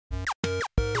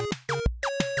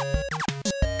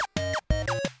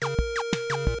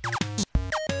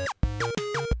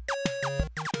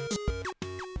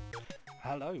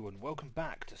and welcome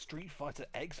back to Street Fighter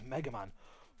X Megaman.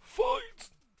 Fight!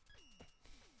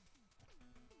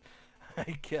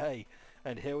 Okay,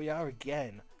 and here we are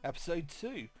again, episode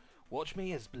 2. Watch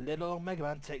me as little old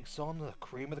Megaman takes on the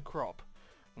cream of the crop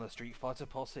from the Street Fighter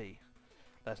posse.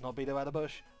 Let's not beat about the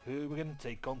bush. Who are we going to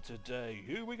take on today?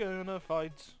 Who are we going to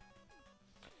fight?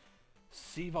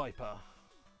 Sea Viper.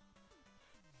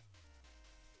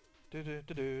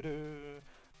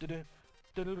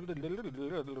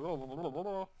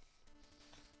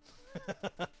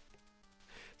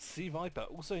 Sea Viper,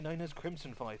 also known as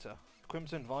Crimson Viper,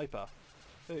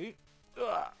 who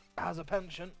has a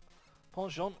penchant for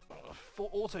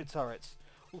auto turrets,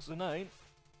 also known,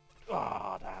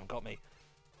 damn, got me,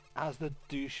 as the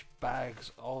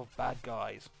douchebags of bad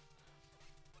guys.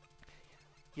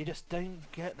 You just don't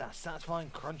get that satisfying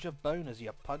crunch of bone as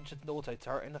you punch an auto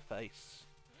turret in the face.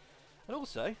 And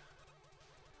also,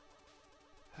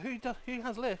 who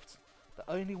has lifts that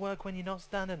only work when you're not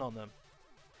standing on them?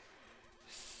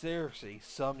 Seriously,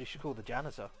 somebody should call the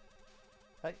janitor.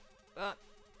 Hey, what?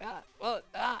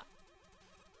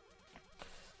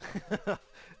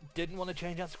 Didn't want to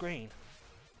change that screen.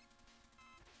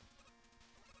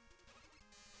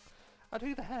 And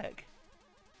who the heck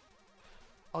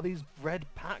are these red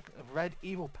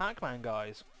evil Pac-Man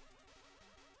guys?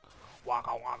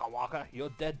 Waka waka waka, you're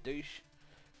dead, douche.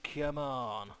 Come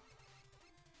on.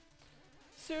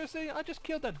 Seriously, I just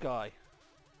killed that guy.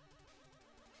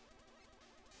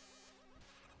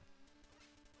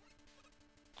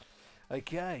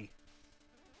 Okay.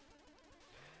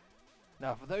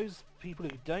 Now, for those people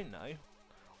who don't know,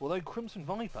 although Crimson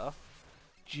Viper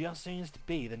just seems to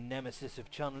be the nemesis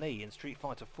of Chun-Li in Street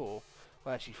Fighter 4,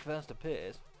 where she first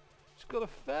appears, she's got a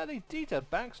fairly detailed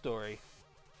backstory.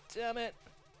 Damn it!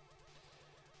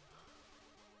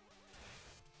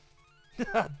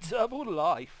 Double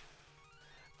life!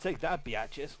 Take that,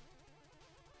 biatches!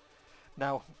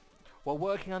 Now, while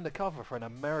working undercover for an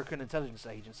American intelligence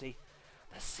agency,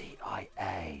 the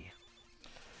CIA,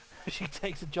 she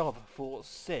takes a job for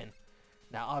SIN.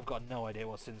 Now, I've got no idea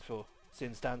what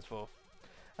SIN stands for.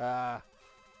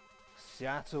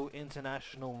 Seattle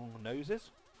International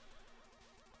Noses?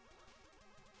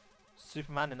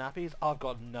 Superman in nappies? I've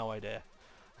got no idea.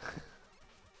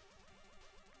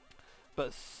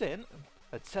 But SIN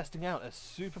are testing out a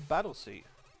super battle suit,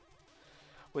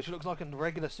 which looks like a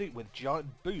regular suit with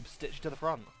giant boobs stitched to the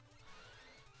front.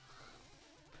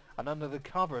 And under the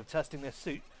cover of testing this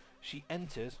suit, she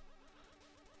enters,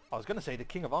 I was going to say the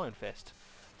King of Iron Fist,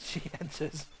 she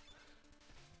enters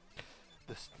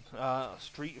the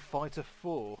Street Fighter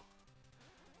 4.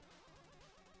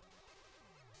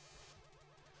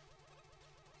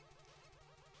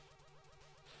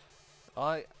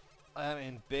 I am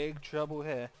in big trouble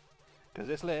here, because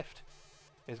this lift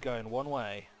is going one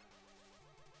way.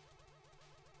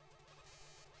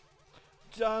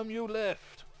 Damn you,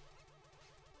 lift!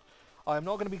 I am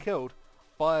not going to be killed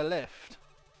by a lift.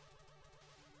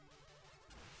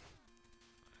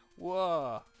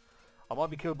 Whoa! I might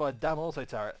be killed by a damn auto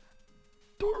turret.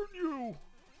 Darn you!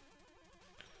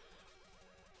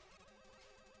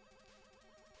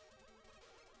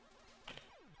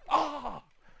 Ah!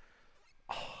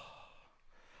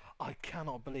 I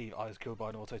cannot believe I was killed by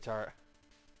an auto turret.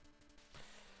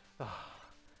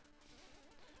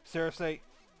 Seriously?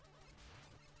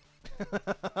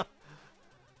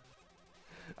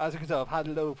 As you can tell, I've had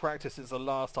a little practice since the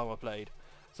last time I played,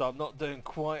 so I'm not doing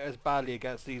quite as badly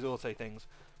against these auto things.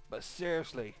 But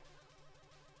seriously,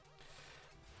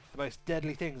 the most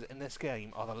deadly things in this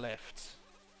game are the lifts.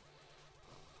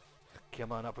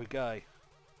 Come on, up we go.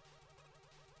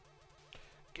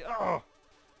 Oh!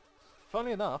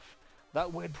 Funnily enough,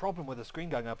 that weird problem with the screen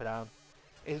going up and down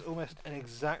is almost an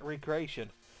exact recreation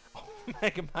of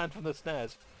Mega Man from the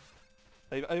SNES.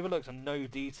 They've overlooked no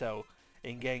detail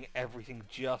in getting everything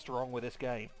just wrong with this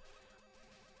game.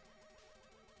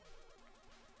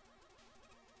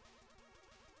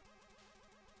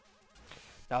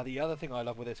 Now, the other thing I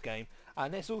love with this game,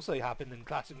 and this also happened in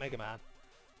classic Mega Man,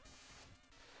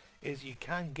 is you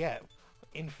can get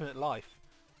infinite life.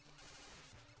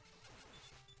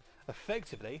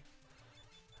 Effectively,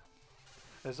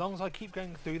 as long as I keep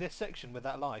going through this section with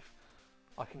that life,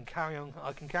 I can carry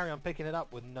on picking it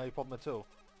up with no problem at all.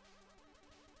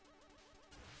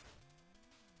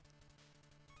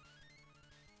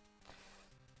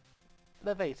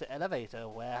 Elevator, elevator,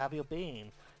 where have you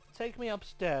been? Take me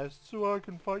upstairs so I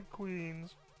can fight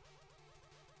queens.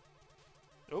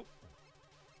 Oh.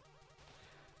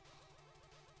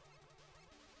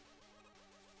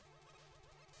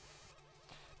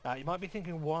 Now, you might be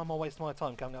thinking, why am I wasting my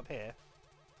time coming up here?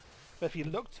 But if you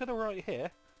look to the right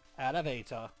here,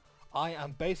 elevator, I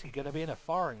am basically going to be in a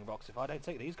firing box if I don't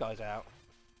take these guys out.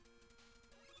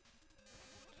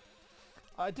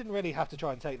 I didn't really have to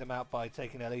try and take them out by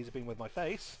taking their laser beam with my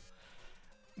face.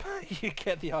 You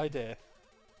get the idea.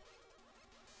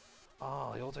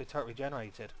 Ah, the auto turret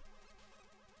regenerated.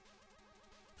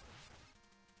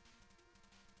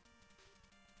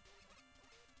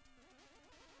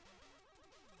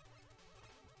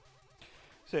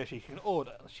 So she can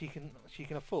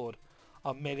afford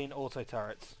 1,000,000 auto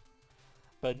turrets,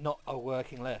 but not a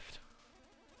working lift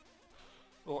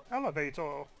or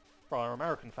elevator for our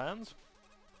American fans.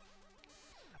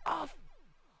 Ah.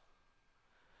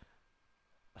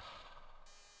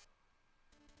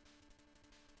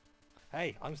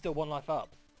 Hey, I'm still one life up.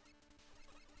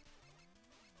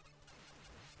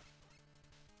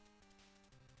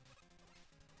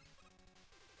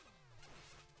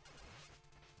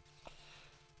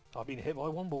 I've been hit by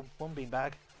one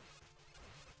beanbag.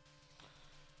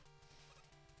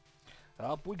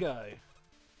 Up we go.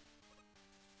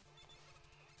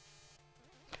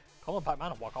 Come on,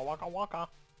 Pac-Man. Waka waka waka.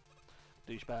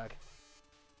 Douchebag.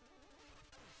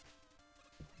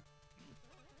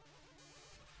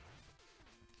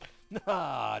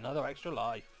 Nah, another extra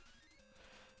life.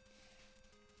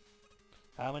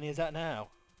 How many is that now?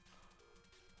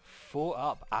 4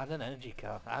 up and an energy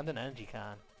can.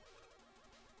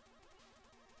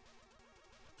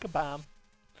 Kabam.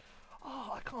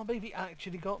 Oh, I can't believe he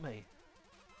actually got me.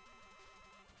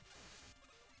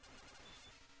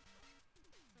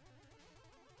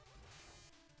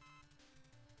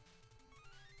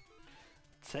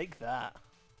 Take that.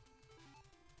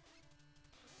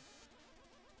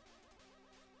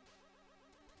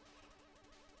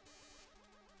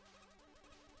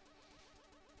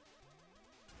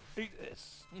 Eat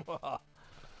this.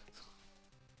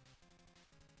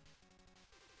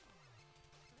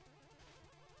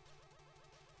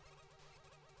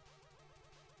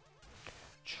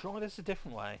 Try this a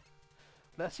different way.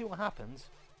 Let's see what happens.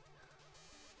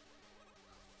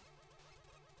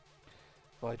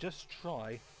 If I just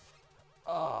try...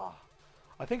 Ah!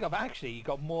 I think I've actually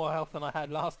got more health than I had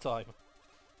last time.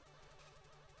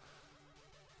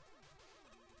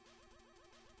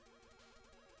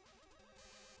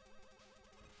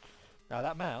 Now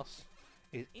that mouse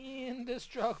is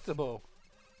indestructible.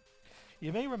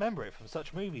 You may remember it from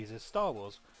such movies as Star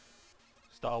Wars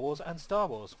and Star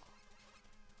Wars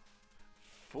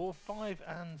 4, 5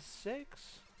 and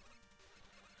 6?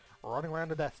 Running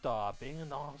around the Death Star being an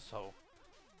arsehole.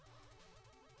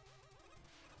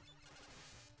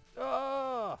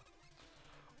 Ah!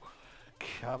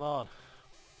 Come on.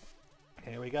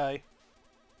 Here we go.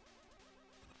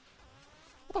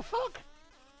 What the fuck?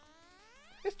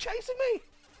 It's chasing me!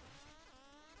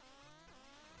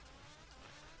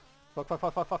 Fuck, fuck,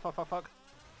 fuck, fuck, fuck, fuck, fuck, fuck.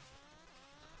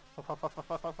 Fuck, fuck, fuck, fuck,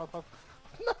 fuck, fuck, fuck, fuck.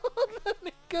 No, let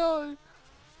me go!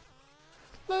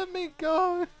 Let me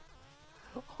go!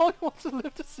 I want to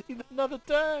live to see another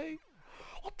day!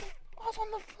 What the... I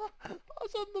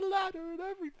was on the ladder and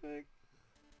everything!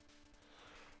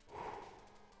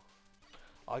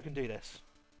 I can do this.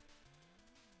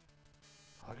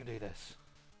 I can do this.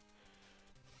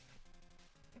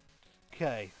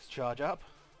 Okay, let's charge up.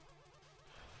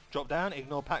 Drop down,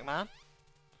 ignore Pac-Man.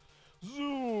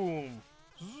 Zoom!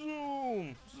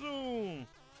 Zoom! Zoom!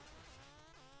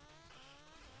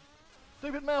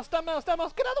 Stupid mouse, damn mouse, get out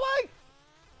of the way!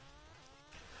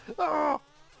 Ah!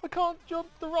 I can't jump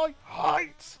the right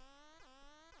height!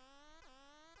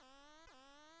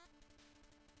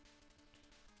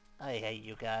 I hate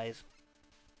you guys.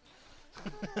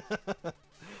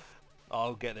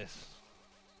 I'll get this.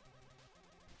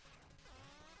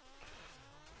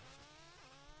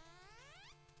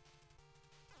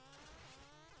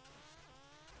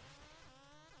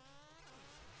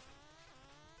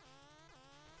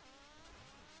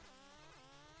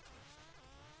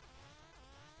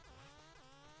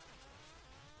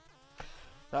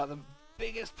 Now the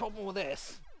biggest problem with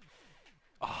this...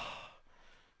 Oh,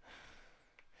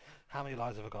 how many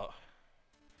lives have I got?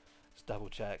 Let's double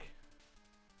check.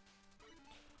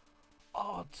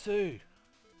 Oh, 2.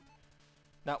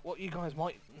 Now what you guys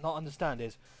might not understand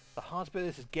is the hardest bit of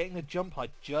this is getting the jump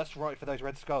height just right for those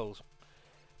red skulls.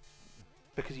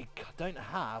 Because you don't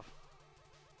have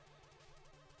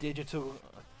digital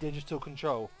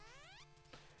control.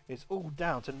 It's all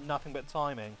down to nothing but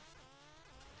timing.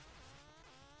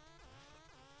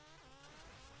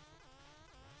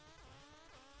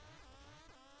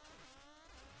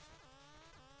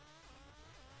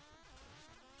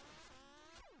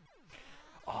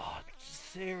 Oh,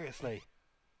 seriously.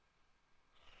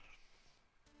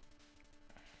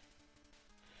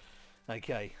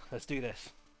 Okay, let's do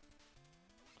this.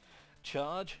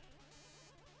 charge.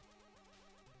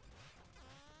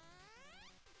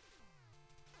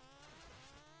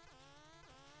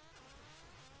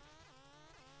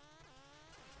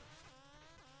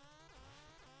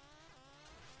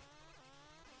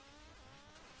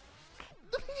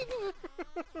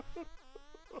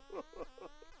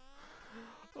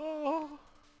 Oh,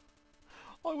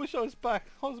 I wish I was back.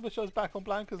 I wish I was back on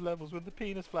Blanca's levels with the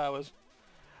penis flowers.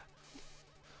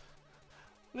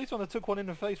 At least when I took one in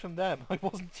the face from them, I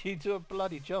wasn't due to a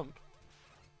bloody jump.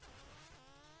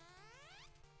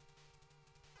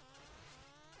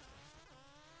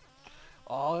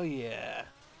 Oh yeah.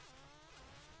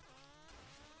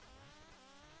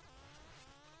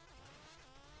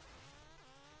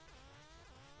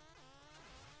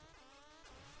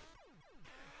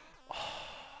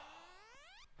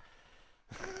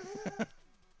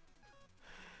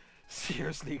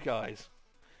 Seriously, guys.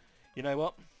 You know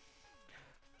what?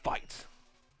 Fight!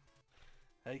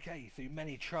 Okay, through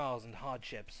many trials and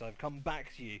hardships, I've come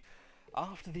back to you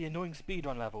after the annoying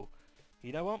speedrun level.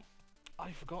 You know what?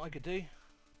 I forgot I could do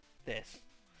this.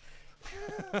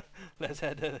 Let's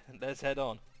head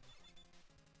on.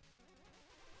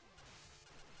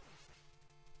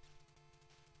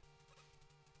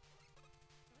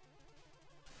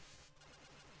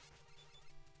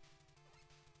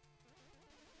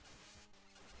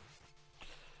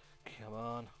 Come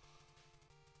on.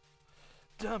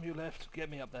 Damn you left, get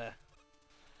me up there.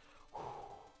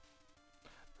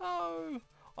 No!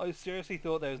 I seriously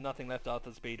thought there was nothing left after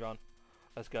the speedrun.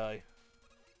 Let's go.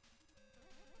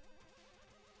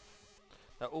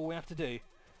 Now all we have to do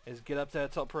is get up to the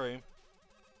top room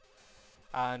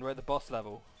and we're at the boss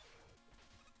level.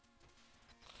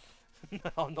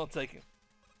 No, I'm not taking...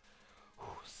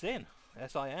 Sin.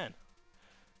 S-I-N.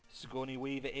 Sigourney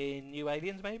Weaver in New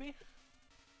Aliens, maybe?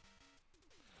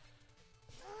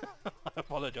 I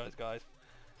apologise, guys.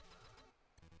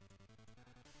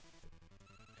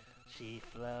 She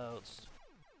floats.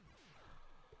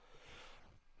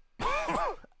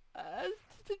 I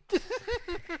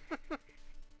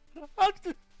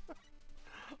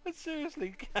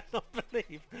seriously cannot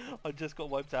believe I just got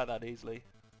wiped out that easily.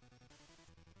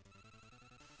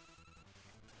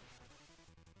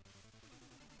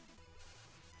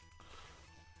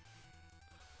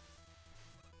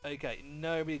 Okay,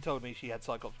 nobody told me she had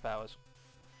Cyclops powers.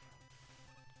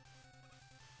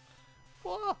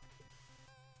 What?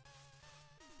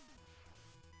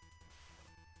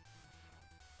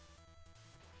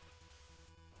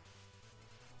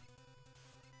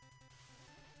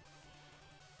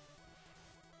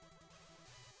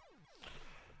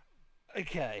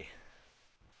 Okay.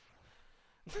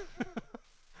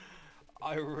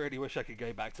 I really wish I could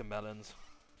go back to melons.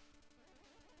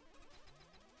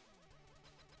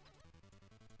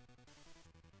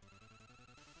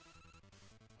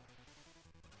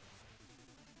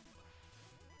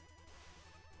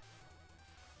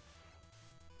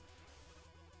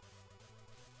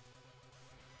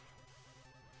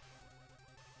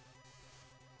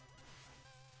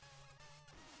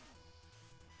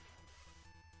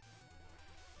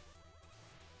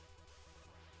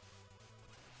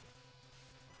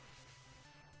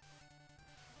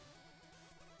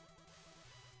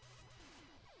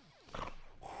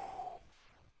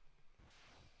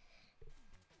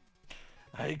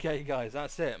 Okay guys,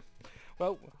 that's it.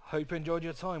 Well, hope you enjoyed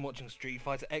your time watching Street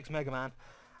Fighter X Megaman,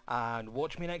 and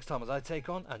watch me next time as I take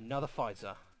on another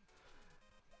fighter.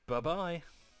 Bye bye.